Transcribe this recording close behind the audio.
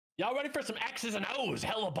Y'all ready for some X's and O's?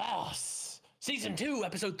 Hella Boss. Season 2,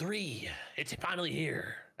 episode 3. It's finally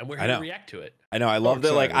here, and we're here to react to it. I know. I love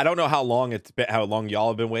that. Like, I don't know how long it's been, how long y'all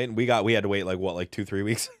have been waiting. We had to wait like what, like 2-3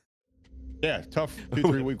 weeks. Yeah, tough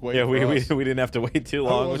 2-3 week wait. Yeah, we didn't have to wait too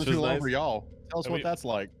long, which was too long nice. for y'all. Tell us what that's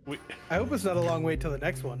like. I hope it's not a long wait till the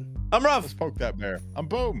next one. I'm Rough. Let's poke that bear. I'm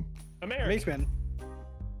Boom. I'm Eric. Maceman.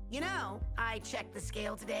 You know, I checked the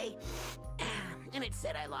scale today, and it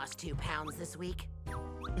said I lost 2 pounds this week.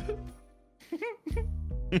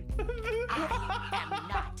 I am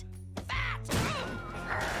not fat.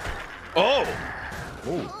 Oh.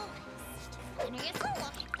 Ooh.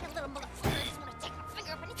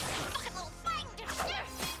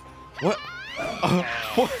 What?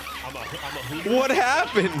 What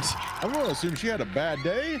happened? I'm gonna assume she had a bad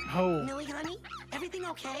day. Oh. Millie, honey, everything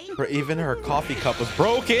okay? Or even her coffee cup was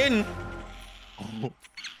broken.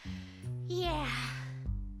 Yeah,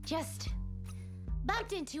 just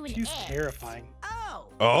bumped into an She's egg. terrifying. Oh.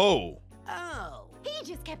 Oh. Oh. He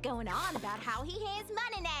just kept going on about how he has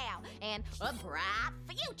money now, and a bright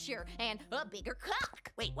future, and a bigger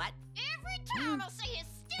cock. Wait, what? Every time I see his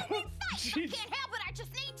stupid face, I can't help it, I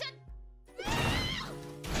just need to...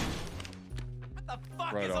 What the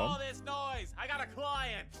fuck Right is on. all this noise? I got a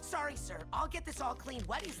client. Sorry, sir. I'll get this all clean.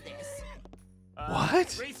 What is this?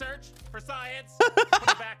 What? Research for science. Put it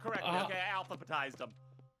back correctly. Okay, I alphabetized them.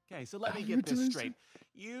 Okay, so let me get this straight.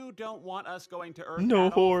 You don't want us going to Earth No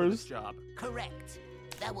at all for this whores. job. Correct.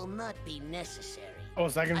 That will not be necessary. Oh,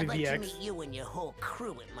 is that gonna I'd be like to VX? meet you and your whole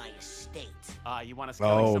crew at my estate. You want us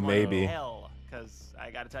going Oh, somewhere maybe. in hell? Because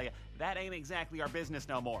I gotta tell you, that ain't exactly our business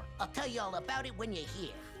no more. I'll tell you all about it when you're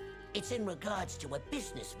here. It's in regards to a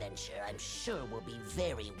business venture I'm sure will be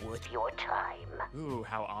very worth your time. Ooh,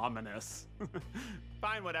 how ominous.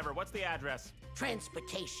 Fine, whatever. What's the address?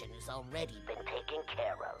 Transportation has already been taken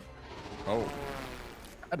care of. Oh,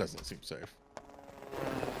 that doesn't seem safe.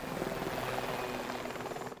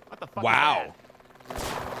 What the fuck Wow. is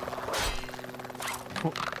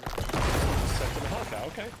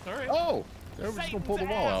Okay, all right. Oh, they're that? just gonna pull the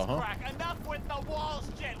wall out, huh? Crack. Enough with the walls,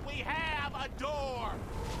 shit. We have a door.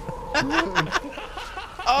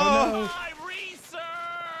 Oh. My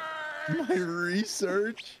research. My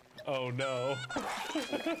research. Oh, no.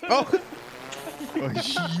 Oh. Oh,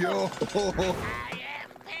 yo.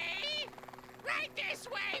 IMP! Right this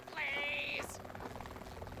way, please! Is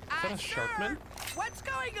that a Sharkman? What's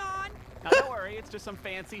going on? Now, don't worry. It's just some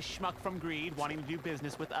fancy schmuck from Greed wanting to do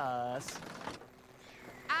business with us.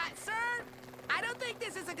 Sir, I don't think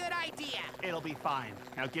this is a good idea. It'll be fine.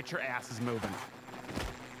 Now get your asses moving.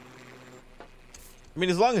 I mean,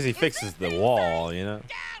 as long as he fixes the wall, you know.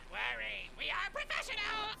 Don't worry, we are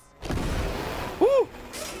professionals. Woo.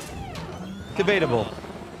 Debatable.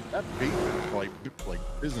 That beat, like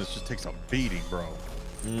business just takes a beating, bro.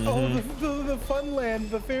 Oh, the fun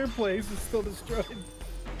land, the fair place is still destroyed.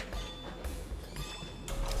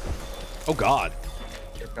 Oh God.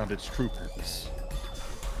 It found its true purpose.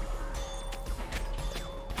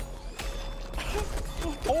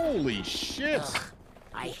 Holy shit! Ugh,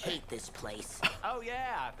 I hate this place. Oh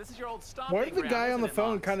yeah, this is your old stomping Why did the ground, guy on isn't the it,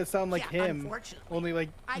 phone Mox? kind of sound like Yeah, him? unfortunately. Only like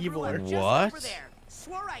I grew up eviler. just What? over there.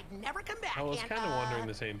 Swore I'd never come back. I was and, kind of wondering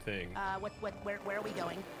the same thing. Where are we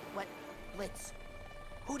going? What, Blitz?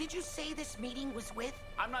 Who did you say this meeting was with?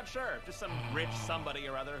 I'm not sure. Just some rich somebody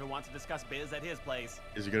or other who wants to discuss biz at his place.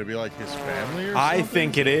 Is it gonna be like his family or I something?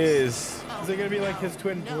 think it is. Is it gonna be like his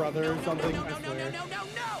twin No, brother no, or no, something? No, no, I no, no, swear. no, no,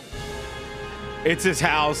 no. It's his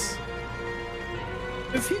house.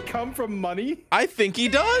 Does he come from money? I think he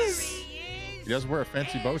does. He does wear a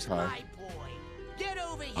fancy bow tie. My boy. Get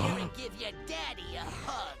over here and give your daddy a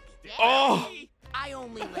hug. Oh. I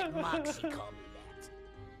only let Moxie call me that.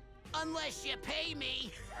 Unless you pay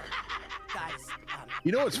me. Guys,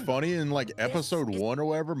 You know what's funny? In like episode 1 or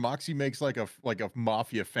whatever, Moxie makes like a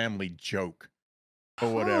mafia family joke or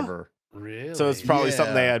whatever. Really? So it's probably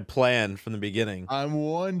something they Yeah. had planned from the beginning. I'm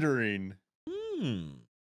wondering.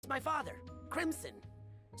 it's my father, Crimson.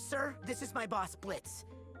 Sir, this is my boss, Blitz.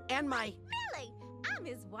 And my... Really? I'm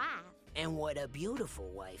his wife. And what a beautiful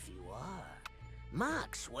wife you are.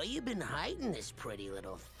 Mox, where you been hiding this pretty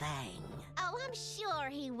little thing? Oh, I'm sure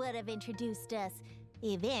he would have introduced us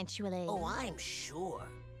eventually. Oh, I'm sure.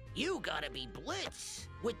 You gotta be Blitz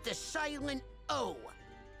with the silent O,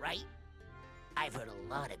 right? I've heard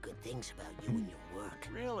a lot of good things about you and your work.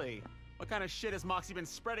 Really? What kind of shit has Moxie been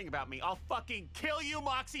spreading about me? I'll fucking kill you,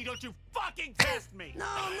 Moxie! Don't you fucking test me! No!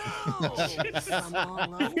 From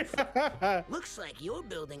all over. Looks like you're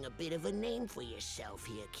building a bit of a name for yourself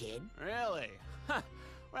here, kid. Really? Huh.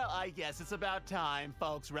 Well, I guess it's about time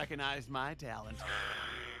folks recognized my talent.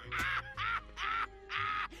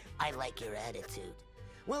 I like your attitude.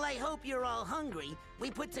 Well, I hope you're all hungry.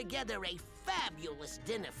 We put together a fabulous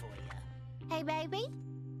dinner for you. Hey, baby.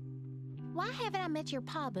 Why haven't I met your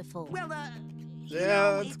pa before? Well, you Yeah,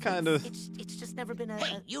 know, it's kind of. It's just never been a.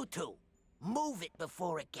 Hey, you two, move it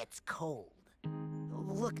before it gets cold.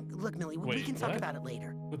 Look, Millie. We Wait, can talk what? about it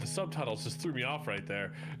later. With the subtitles just threw me off right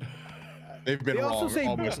there. They've been They also wrong say-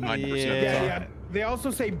 almost 90% of the Yeah, time. yeah. They also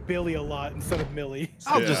say Billy a lot instead of Millie.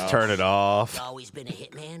 I'll just turn it off. You always been a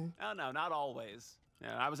hitman? Oh, no, not always.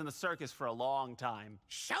 Yeah, I was in the circus for a long time.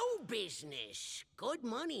 Show business. Good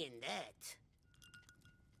money in that.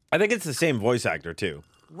 I think it's the same voice actor too.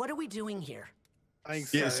 What are we doing here? I think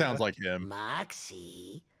Yeah, so, it sounds like him.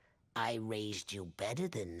 Moxie, I raised you better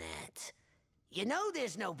than that. You know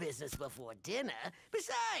there's no business before dinner.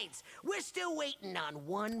 Besides, we're still waiting on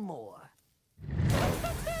one more.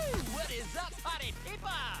 What is up, party people?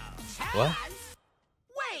 What? Chaz?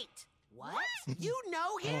 Wait, what? You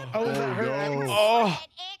know him? Oh, is that her? no. Oh That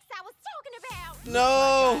ex I was talking about.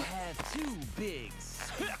 no! I have 2 big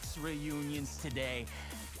sex reunions today.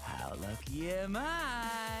 How lucky am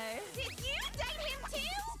I? Did you date him too?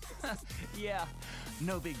 Yeah,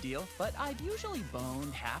 no big deal. But I've usually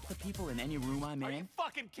boned half the people in any room I'm Are in. you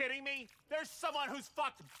fucking kidding me? There's someone who's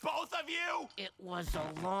fucked both of you? It was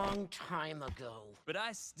a long time ago. But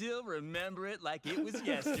I still remember it like it was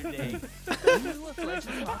yesterday. You a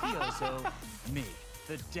fledgling mafioso, me,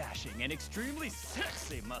 the dashing and extremely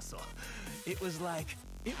sexy muscle. It was like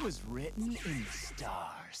it was written in the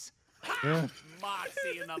stars.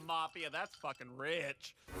 Moxie and the Mafia, that's fucking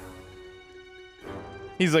rich.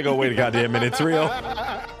 He's like, oh wait a goddamn minute, it's real.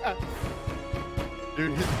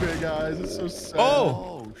 Dude, his big eyes. It's so sad.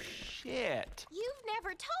 Oh, Oh, shit. You've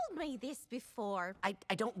never told me this before. I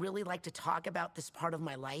don't really like to talk about this part of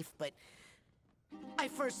my life, but I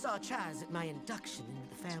first saw Chaz at my induction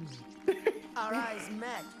into the family. Our eyes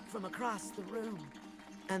met from across the room,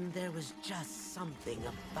 and there was just something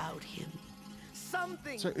about him.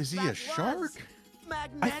 Something. So is he that a shark? was I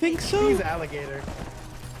magnetic. think so. He's an alligator.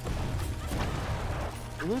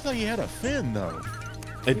 It looks like he had a fin though.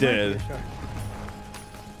 It did.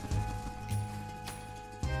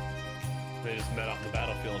 They just met off the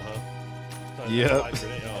battlefield, huh?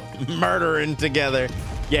 Yep. Murdering together.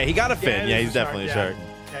 Yeah, he got a fin. Yeah, he's definitely a shark.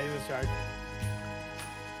 Yeah, he's a shark.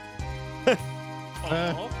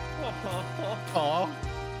 Aw.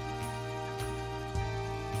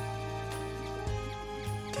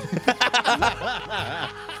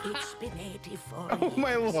 It's been 84 Oh years.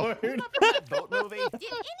 my lord. That boat movie?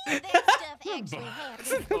 Did any of that stuff actually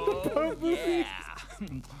happen? Oh, yeah.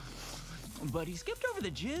 But he skipped over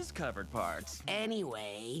the jizz-covered parts.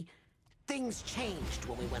 Anyway, things changed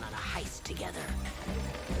when we went on a heist together.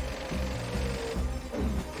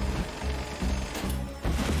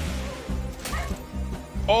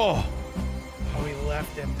 Oh, Oh, he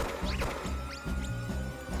left him.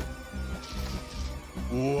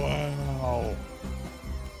 Wow.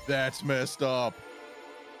 That's messed up.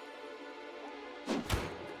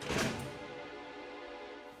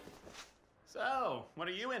 So, what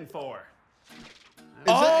are you in for?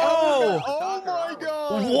 oh, Oh my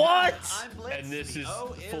god. what? I'm Blitz, And this the is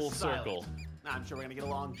O full silent. circle. I'm sure we're gonna get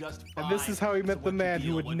along just fine. And this is how he met So the what's man your who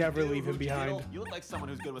deal? would What'd never you do? leave him Who'd you behind. kill? You look like someone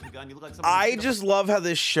who's good with a gun. You look like someone. I who's good just love how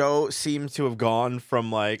this show seems to have gone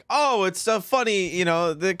from like, oh, it's a funny,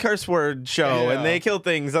 the curse word show, Yeah. and they kill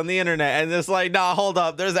things on the internet, and it's like, nah, hold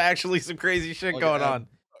up, there's actually some crazy shit Like going a- on.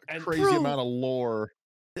 And Crazy Bro. amount of lore.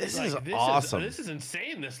 This like, is this awesome. This is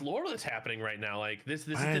insane. This lore that's happening right now. Like this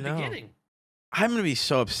is I the know. beginning. I'm gonna be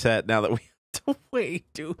so upset now that we have to wait,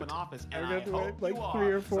 dude. An office, We're and gonna I have to hope wait, like, you are, 3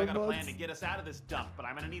 or 'cause 4 I got a plan months. to get us out of this dump, but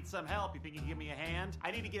I'm gonna need some help. You think you can give me a hand?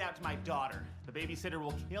 I need to get out to my daughter. The babysitter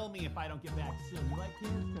will kill me if I don't get back soon. You like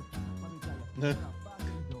kids? 'Cause let me tell you, they're a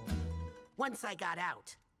fucking door. Once I got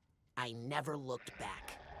out, I never looked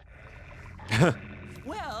back.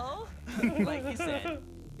 Well, like you said,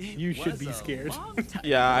 it You should was be a scared. long time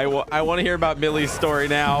Yeah, I want to hear about Millie's story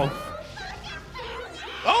now.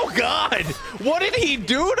 Oh God, what did he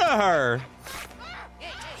do to her?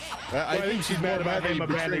 I think she's mad about him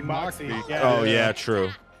abandoning Moxie. Yeah. Oh yeah,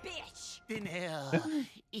 true. Bitch. In hell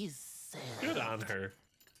is Good on her.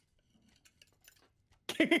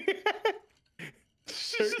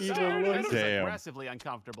 Evil looks. This is Damn. aggressively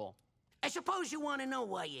uncomfortable. I suppose you want to know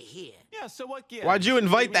why you're here. Yeah, so what gives? Why'd you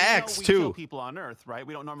invite We the know ex, we too? kill people on Earth, right?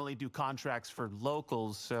 We don't normally do contracts for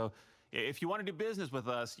locals, so if you want to do business with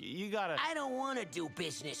us, you gotta. I don't want to do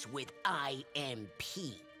business with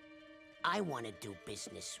IMP. I want to do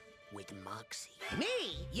business with Moxie.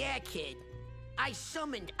 Me? Yeah, kid. I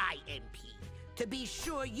summoned IMP to be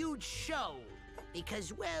sure you'd show.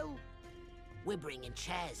 Because, well, we're bringing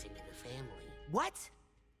Chaz into the family. What?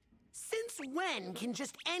 Since when can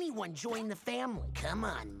just anyone join the family? Come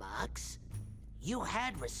on, Mox. You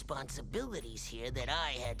had responsibilities here that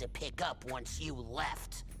I had to pick up once you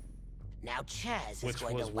left. Now Chaz is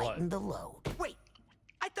going to lighten the load. Wait,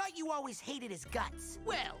 I thought you always hated his guts.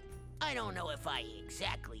 Well, I don't know if I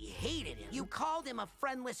exactly hated him. You called him a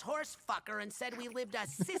friendless horse fucker and said we lived a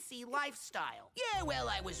sissy lifestyle. Yeah, well,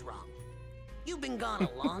 I was wrong. You've been gone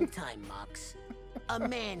a long time, Mox. A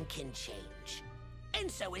man can change. And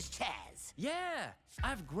so is Chaz. Yeah,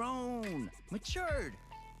 I've grown, matured,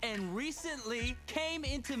 and recently came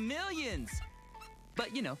into millions.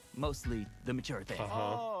 But, you know, mostly the mature thing.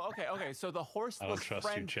 Oh, okay. So the horseless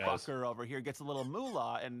friend fucker over here gets a little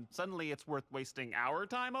moolah, and suddenly it's worth wasting our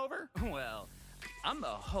time over? Well, I'm the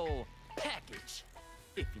whole package,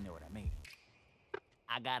 if you know what I mean.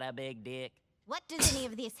 I got a big dick. What does any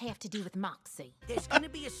of this have to do with Moxie? There's gonna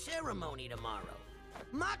be a ceremony tomorrow.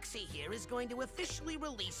 Moxie here is going to officially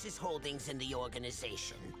release his holdings in the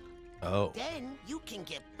organization. Oh. Then you can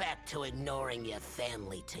get back to ignoring your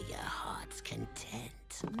family to your heart's content.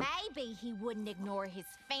 Maybe he wouldn't ignore his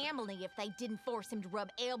family if they didn't force him to rub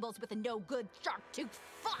elbows with a no-good shark-toothed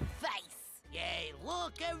fuckface. Yay,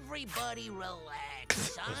 look, everybody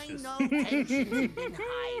relax. I know tension's been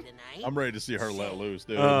high tonight. I'm ready to see her let loose,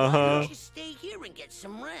 dude. Why don't you stay here and get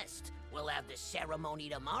some rest? We'll have the ceremony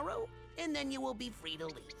tomorrow, and then you will be free to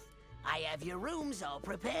leave. I have your rooms all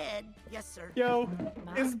prepared. Yes, sir. Yo,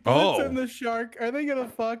 is Blitz and the shark, are they gonna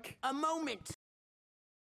fuck? A moment.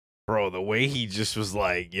 Bro, the way he just was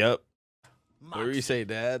like, yep. Mox, What do you say,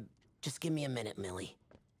 Dad? just give me a minute, Millie.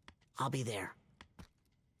 I'll be there.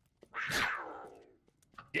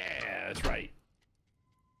 Yeah, that's right.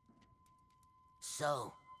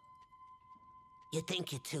 So, you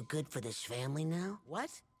think you're too good for this family now? What?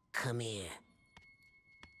 Come here.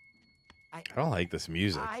 I don't like this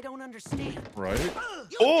music. I don't understand. Right?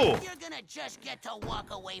 You Oh! think you're gonna just get to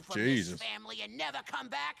walk away from Jesus. this family and never come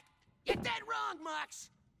back? You're dead wrong, Mox.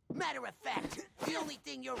 Matter of fact, the only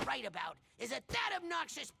thing you're right about is that that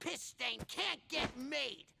obnoxious piss stain can't get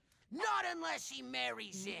made. Not unless he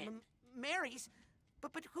marries in. Marries?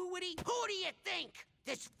 But who would he? Who do you think?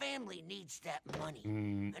 This family needs that money.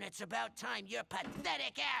 And it's about time your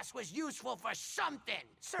pathetic ass was useful for something.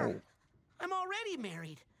 Sir, I'm already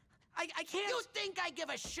married. I can't. You think I give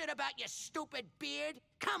a shit about your stupid beard?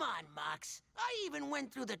 Come on, Mox. I even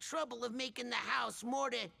went through the trouble of making the house more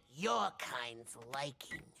to your kind's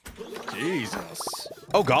liking. Jesus.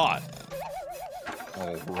 Oh, God.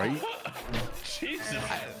 All right. Jesus.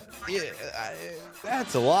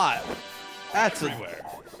 That's a lot. That's Everywhere.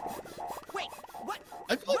 Wait, what?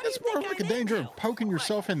 I feel like What do that's you more think like a I'm danger into? of poking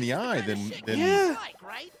yourself in the eye than. Yeah. Like,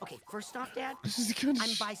 right? Okay, first off, Dad, This is the kind of I'm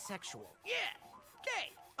sh- bisexual. Yeah,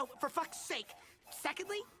 gay. Oh, for fuck's sake.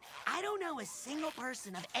 Secondly, I don't know a single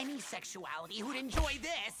person of any sexuality who'd enjoy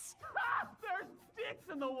this. There's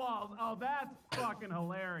sticks in the walls. Oh, that's fucking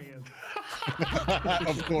hilarious.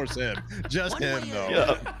 Of course, him. Just One him, way or though.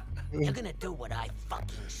 another, you're gonna do what I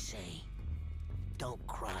fucking say. Don't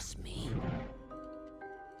cross me.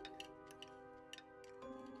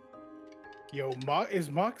 Yo, is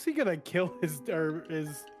Moxie gonna kill his, or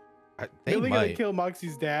is They Billy gonna might. kill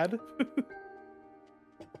Moxie's dad?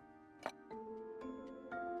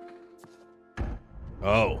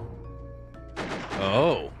 Oh.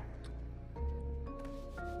 Oh.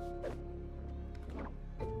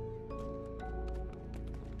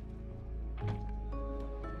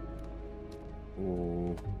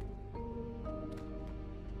 Ooh.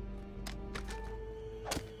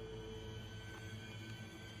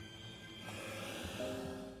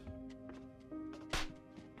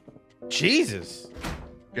 Jesus.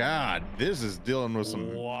 God, this is dealing with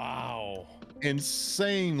some Wow.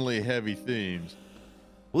 insanely heavy themes.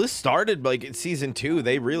 Well, this started like in season 2.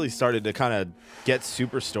 They really started to kind of get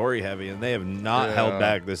super story heavy, and they have not held Yeah.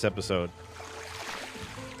 back this episode.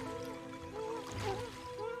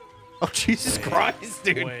 Oh, Jesus Christ,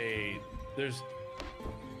 dude. Wait. There's.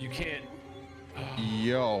 You can't.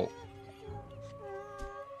 Yo.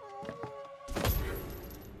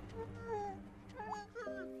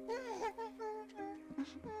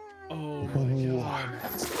 Oh my God.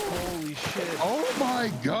 Holy shit. Oh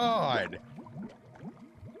my God.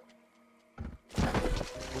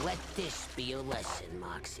 Let this be your lesson,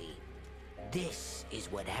 Moxie. This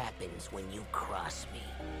is what happens when you cross me.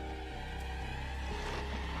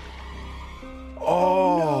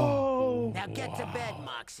 Oh. Now get to bed,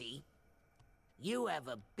 Moxie. You have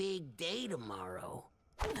a big day tomorrow.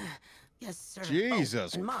 Yes, sir.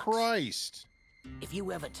 Jesus Oh, and Mox, Christ. if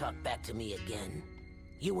you ever talk back to me again,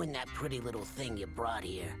 you and that pretty little thing you brought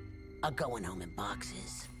here, are going home in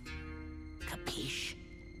boxes. Capiche?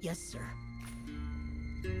 Yes, sir.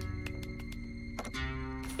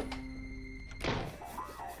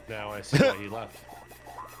 Now I see why he left.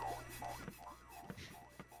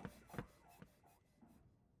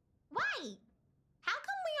 Wait, how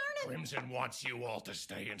come we aren't in... Crimson wants you all to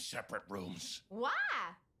stay in separate rooms. Why?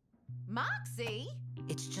 Moxie?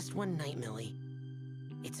 It's just one night, Millie.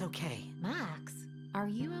 It's okay. Max, are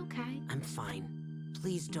you okay? I'm fine.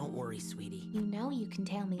 Please don't worry, sweetie. You know you can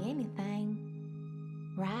tell me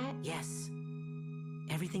anything, right? Yes.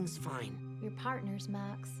 Everything's fine. Your partner's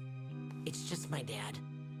Max. It's just my dad.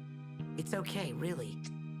 It's okay, really.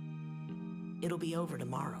 It'll be over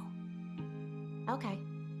tomorrow. Okay.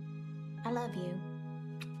 I love you.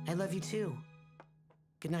 I love you too.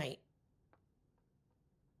 Good night.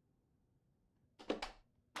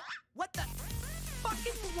 What the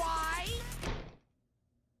fucking why?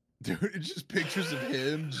 Dude, it's just pictures of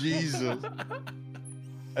him. Jesus.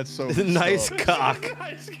 That's so Nice messed cock.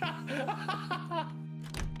 Nice cock.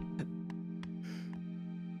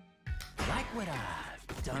 Like what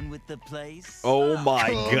I've done with the place? Oh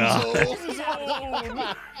my god.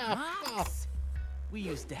 Max, we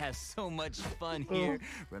used to have so much fun here,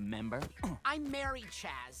 remember? I'm married,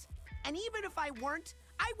 Chaz. And even if I weren't,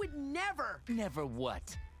 I would never. Never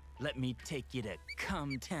what? Let me take you to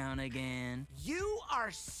Cum Town again. You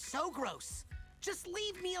are so gross. Just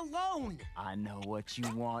leave me alone. I know what you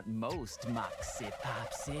want most, Moxie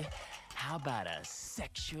Popsy. How about a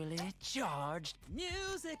sexually charged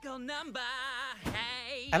musical number?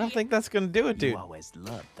 Hey. I don't think that's gonna do it, dude. You always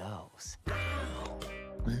loved those.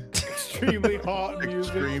 Extremely hot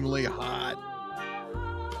music. Extremely hot.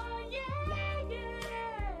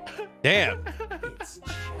 Damn. It's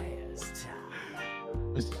Chaz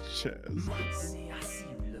time. It's Chaz. Moxie, I see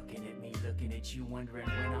you looking at me, looking at you, wondering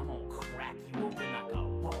when I'm gonna crack you open like a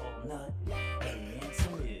walnut. And the answer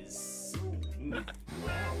is soon. Now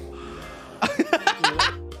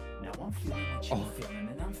I'm feeling what you're feeling,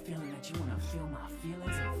 and I'm feeling that you wanna feel my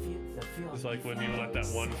feelings and feel the feelings. It's like when you let that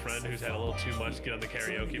one friend who's had a little too much get on the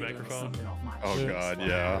karaoke microphone. Oh god,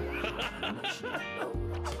 yeah.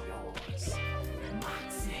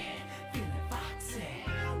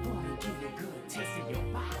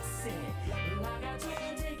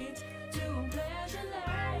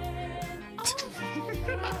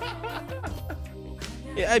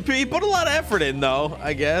 Yeah, he put a lot of effort in, though,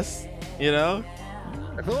 I guess. You know?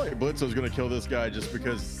 I feel like Blitzo's gonna kill this guy just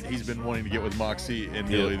because he's been wanting to get with Moxie and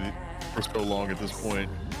Millie for so long at this point.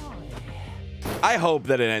 I hope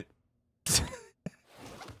that it.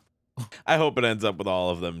 I hope it ends up with all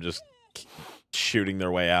of them just shooting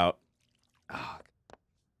their way out.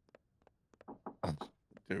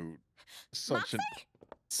 Dude, such an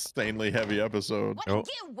insanely heavy episode. What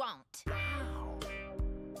do you want?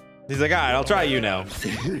 He's like, all right, I'll try you now.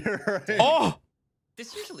 Right. Oh!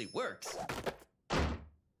 This usually works.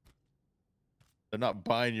 They're not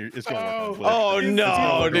buying you. It's gonna look Oh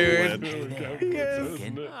no, dude.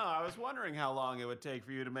 Oh, I was wondering how long it would take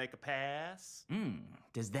for you to make a pass.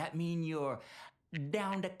 Does that mean you're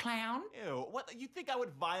down to clown? Ew, what? You think I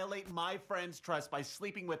would violate my friend's trust by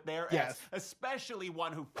sleeping with their ex, Yes. especially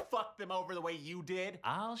one who fucked them over the way you did?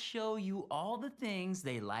 I'll show you all the things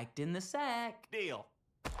they liked in the sack. Deal.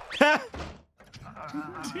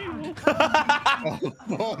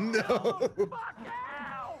 Oh no.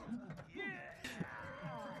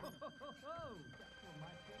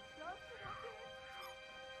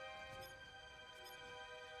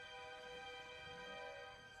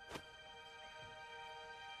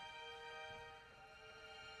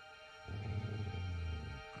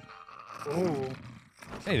 Oh.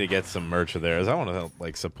 I need to get some merch of theirs. I want to help,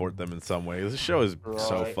 like, support them in some way. This show is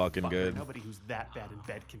so fucking good. Nobody who's that bad in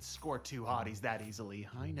bed can score two hotties that easily.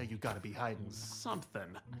 I know you gotta be hiding something.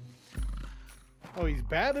 Oh, he's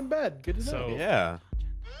bad in bed. Good to know. So Yeah.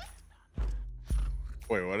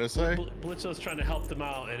 Wait, what did I say? Blitzo's trying to help them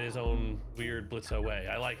out in his own weird Blitzo way.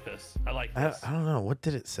 I like this. I like I this. don't know. What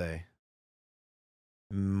did it say?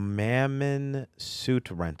 Mammon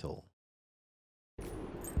suit rental.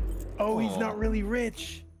 Oh, he's not really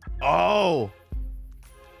rich. Oh!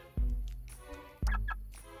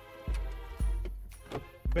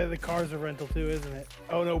 Bet the car's a rental too, isn't it?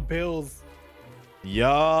 Oh no, bills.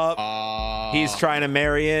 Yup. He's trying to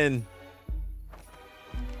marry in.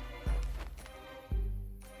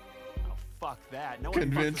 Oh, fuck that. No one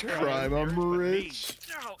Convince fucks crime, I'm but me. rich.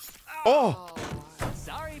 Oh!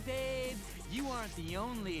 Sorry, babe. You aren't the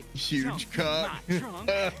only Huge chunk cock. not drunk.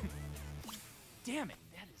 Damn it,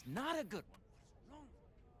 that is not a good one.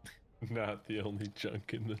 Not the only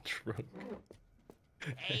junk in the trunk.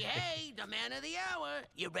 Hey, the man of the hour.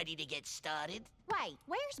 You ready to get started? Wait,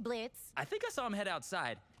 where's Blitz? I think I saw him head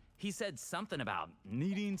outside. He said something about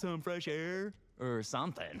needing some fresh air or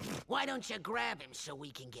something. Why don't you grab him so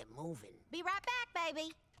we can get moving? Be right back,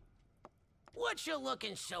 baby. What you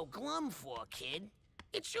looking so glum for, kid?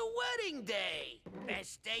 It's your wedding day.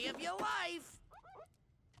 Best day of your life.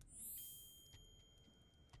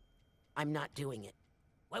 I'm not doing it.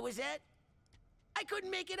 What was that? I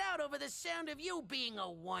couldn't make it out over the sound of you being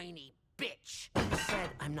a whiny bitch. I said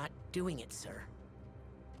I'm not doing it, sir.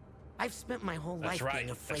 I've spent my whole life being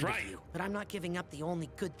afraid of you, but I'm not giving up the only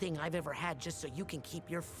good thing I've ever had just so you can keep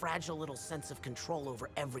your fragile little sense of control over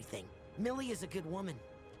everything. Millie is a good woman.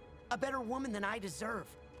 A better woman than I deserve.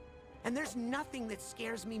 And there's nothing that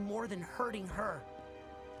scares me more than hurting her.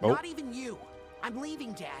 Not even you. I'm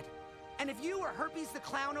leaving, Dad. And if you or Herpes the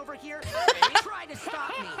Clown over here try to stop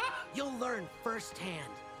me, you'll learn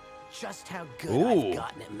firsthand just how good I've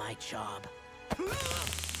gotten at my job.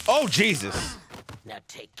 Oh, Jesus. Now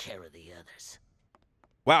take care of the others.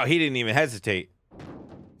 Wow, he didn't even hesitate.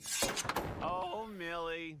 Oh,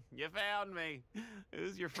 Millie, you found me.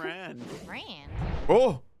 Who's your friend? Friend?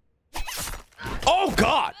 Oh. Oh,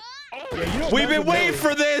 God. Yeah, We've been waiting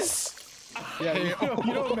for this. Yeah, you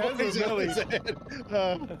don't mess with Millie.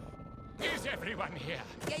 Is everyone here?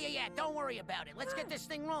 Yeah. Don't worry about it. Let's get this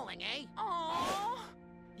thing rolling, eh? Aww.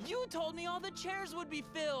 You told me all the chairs would be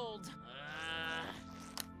filled.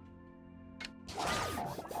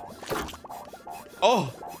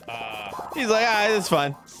 Oh. He's like, it's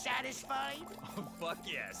fine. Satisfied? Oh, fuck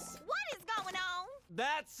yes. What is going on?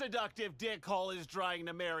 That seductive dickhole is trying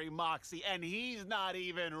to marry Moxie, and he's not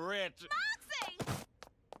even rich. Moxie!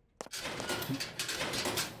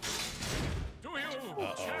 Do you,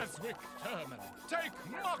 Chaswick Thurman, take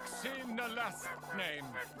Moxie in the last name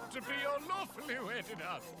to be your lawfully wedded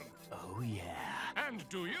husband? Oh, yeah. And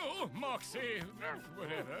do you, Moxie,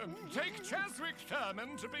 whatever, take Chaswick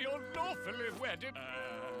Thurman to be your lawfully wedded?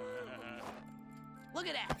 Look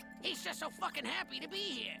at that. He's just so fucking happy to be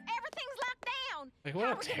here. Everything's locked down. Like, How what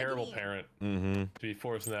are a we gonna terrible get in? parent Mm-hmm. to be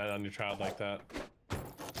forcing that on your child like that.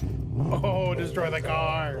 Oh, destroy the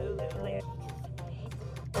car.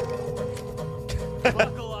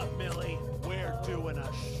 Buckle up, Millie. We're doing a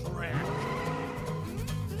Shrek.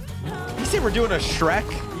 You say we're doing a Shrek?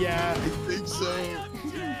 Yeah, I think so.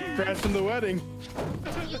 crashing the wedding.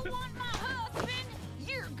 You want my husband?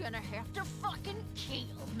 You're gonna have to fucking kill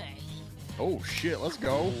me. Oh shit, let's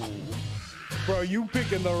go. Bro, you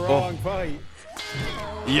picking the wrong fight.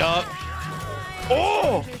 Yup.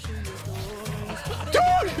 Oh!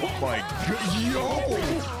 Dude! Oh my god. Yo!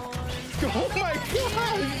 Oh my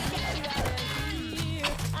god!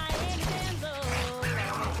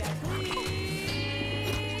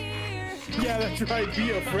 Yeah, that's right.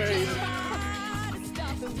 Be afraid.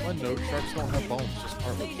 I know sharks don't have bones, just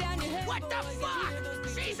cartilage. What the fuck?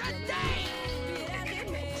 She's a date!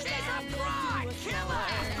 She's a broad killer!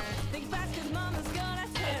 You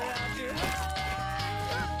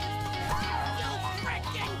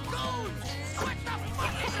freaking goons! What the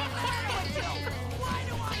fuck is the matter with you? Why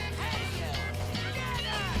do I pay you?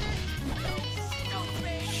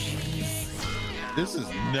 Stupid! This is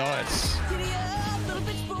nuts.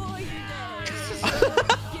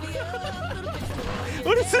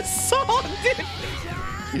 What is this song, dude?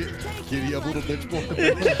 Giddy up, little bitch boy.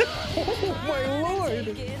 Oh my lord!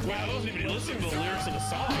 Wow, I wasn't even listening to the lyrics of the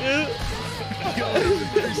song.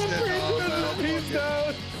 He's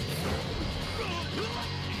down.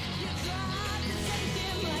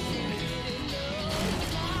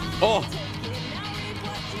 Oh.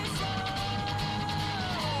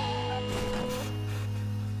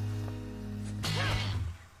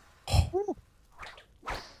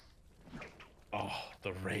 Oh,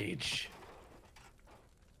 the rage.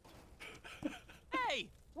 Hey,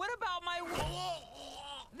 what about my...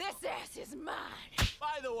 This ass is mine.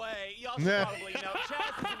 By the way, you also probably know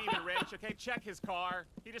Chaz isn't even rich, okay? Check his car.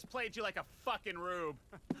 He just played you like a fucking rube.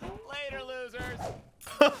 Later, losers.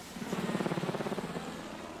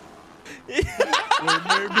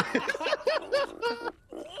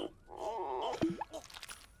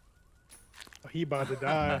 He about to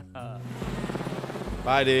die.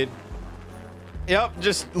 Bye, dude. Yep,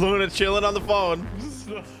 just Luna chilling on the phone.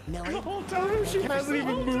 Millie? Tell him she hasn't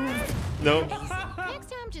even moved. Nope. Next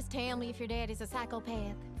time, just tell me if your dad is a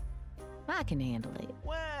psychopath. I can handle it.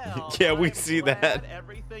 Well, Yeah, we I'm see glad that.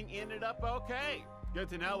 Everything ended up okay. Good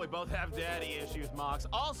to know we both have daddy issues, Mox.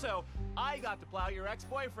 Also, I got to plow your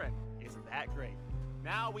ex-boyfriend. Isn't that great?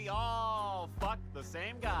 Now we all fuck the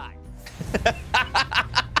same guy.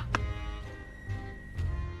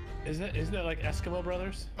 Isn't that like Eskimo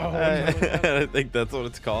Brothers? Oh, I think that's what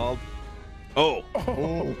it's called. Oh.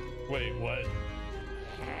 Oh, Wait, what?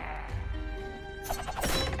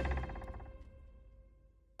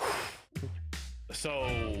 So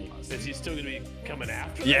is he still gonna be coming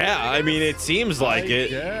after? Yeah, I mean, it seems like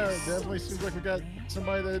it. yeah, it definitely seems like we got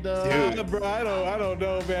somebody that. bro, I don't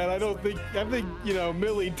know, man. I think you know,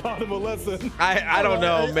 Millie taught him a lesson. I don't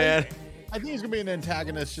know, man. I think he's gonna be an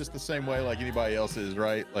antagonist just the same way like anybody else is,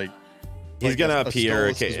 right? Like He's gonna a appear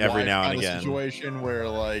Stolas' every wife now and kinda again. Situation where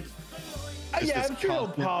like just Yeah, this I'm sure he'll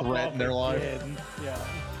constant pop threat up in their life. again. Yeah.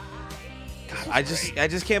 I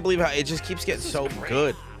just can't believe how it just keeps getting so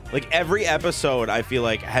good. Like every episode, I feel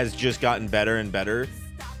like has just gotten better and better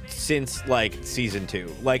since like season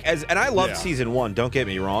 2. Like and I loved season 1. Don't get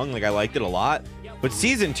me wrong. Like I liked it a lot, but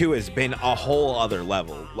season 2 has been a whole other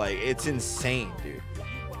level. Like it's insane, dude.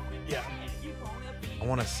 Yeah. I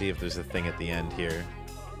want to see if there's a thing at the end here.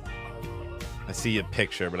 I see a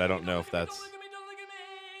picture, but I don't know if that's.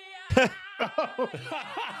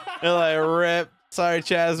 You're like, rip. Sorry,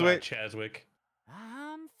 Chaswick. Chaswick.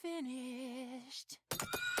 I'm finished.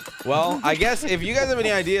 Well, I guess if you guys have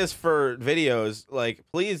any ideas for videos, like,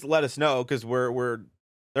 please let us know, because we're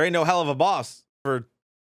there ain't no hell of a boss for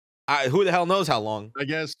who the hell knows how long. I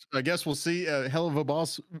guess we'll see. Hell of a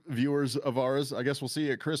boss viewers of ours. I guess we'll see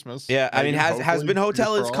you at Christmas. Yeah, I mean, has hopefully, been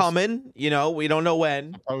hotel fingers is crossed. coming. You know, we don't know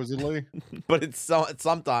when, Supposedly. but it's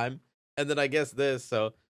sometime. And then I guess this.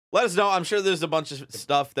 So let us know. I'm sure there's a bunch of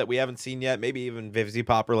stuff that we haven't seen yet. Maybe even Vivzy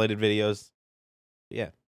Pop related videos.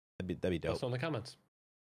 Yeah, that'd be dope. Also in the comments.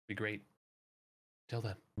 Be great. Till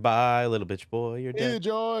then. Bye, little bitch boy. You're dead.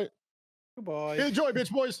 Enjoy. Goodbye. Enjoy, bitch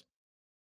boys.